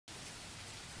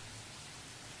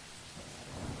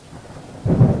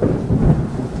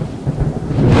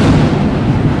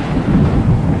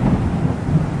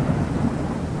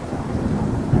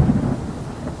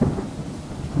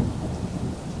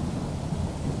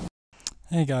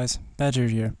Hey guys, Badger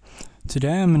here.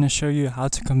 Today I'm going to show you how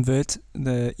to convert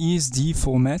the ESD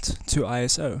format to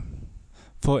ISO.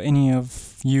 For any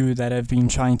of you that have been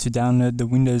trying to download the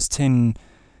Windows 10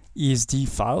 ESD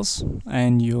files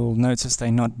and you'll notice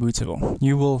they're not bootable,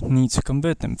 you will need to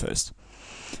convert them first.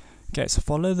 Okay, so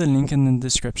follow the link in the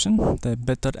description, the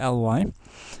bit.ly.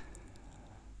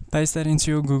 Paste that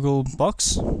into your Google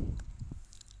box,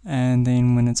 and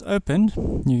then when it's opened,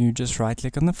 you just right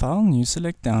click on the file and you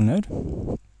select download.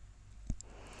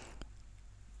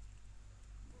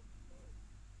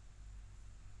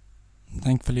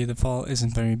 Thankfully the file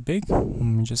isn't very big. Let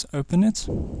me just open it.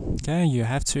 Okay, you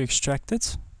have to extract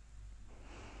it.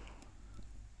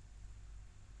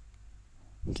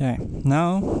 Okay,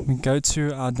 now we go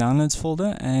to our downloads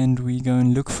folder and we go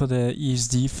and look for the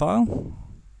ESD file.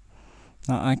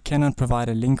 Now I cannot provide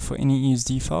a link for any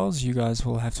ESD files, you guys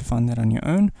will have to find that on your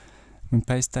own. We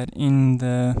paste that in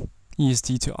the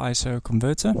ESD to ISO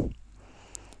converter.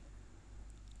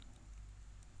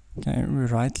 Okay, we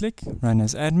right click, run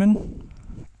as admin.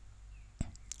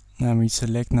 Now we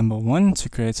select number 1 to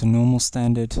create a normal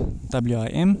standard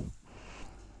WIM.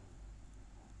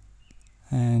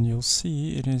 And you'll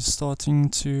see it is starting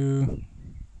to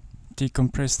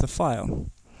decompress the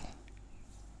file.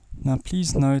 Now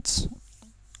please note,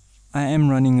 I am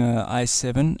running a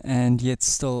i7 and yet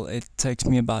still it takes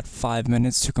me about 5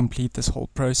 minutes to complete this whole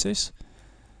process.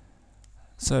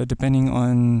 So depending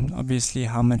on obviously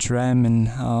how much RAM and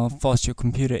how fast your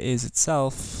computer is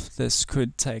itself, this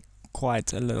could take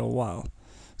quite a little while.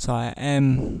 So I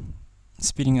am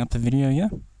speeding up the video here.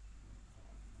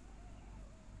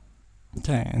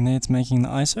 Okay, and then it's making the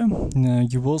ISO. Now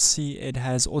you will see it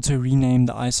has auto renamed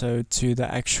the ISO to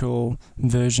the actual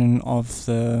version of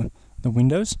the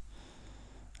Windows.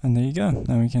 And there you go.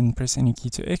 Now we can press any key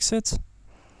to exit.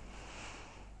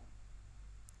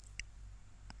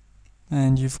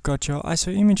 And you've got your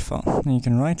ISO image file. Then you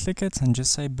can right click it and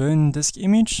just say burn disk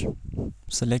image.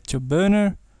 Select your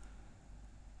burner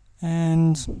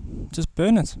and just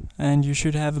burn it. And you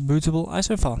should have a bootable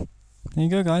ISO file. There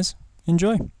you go guys.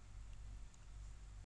 Enjoy.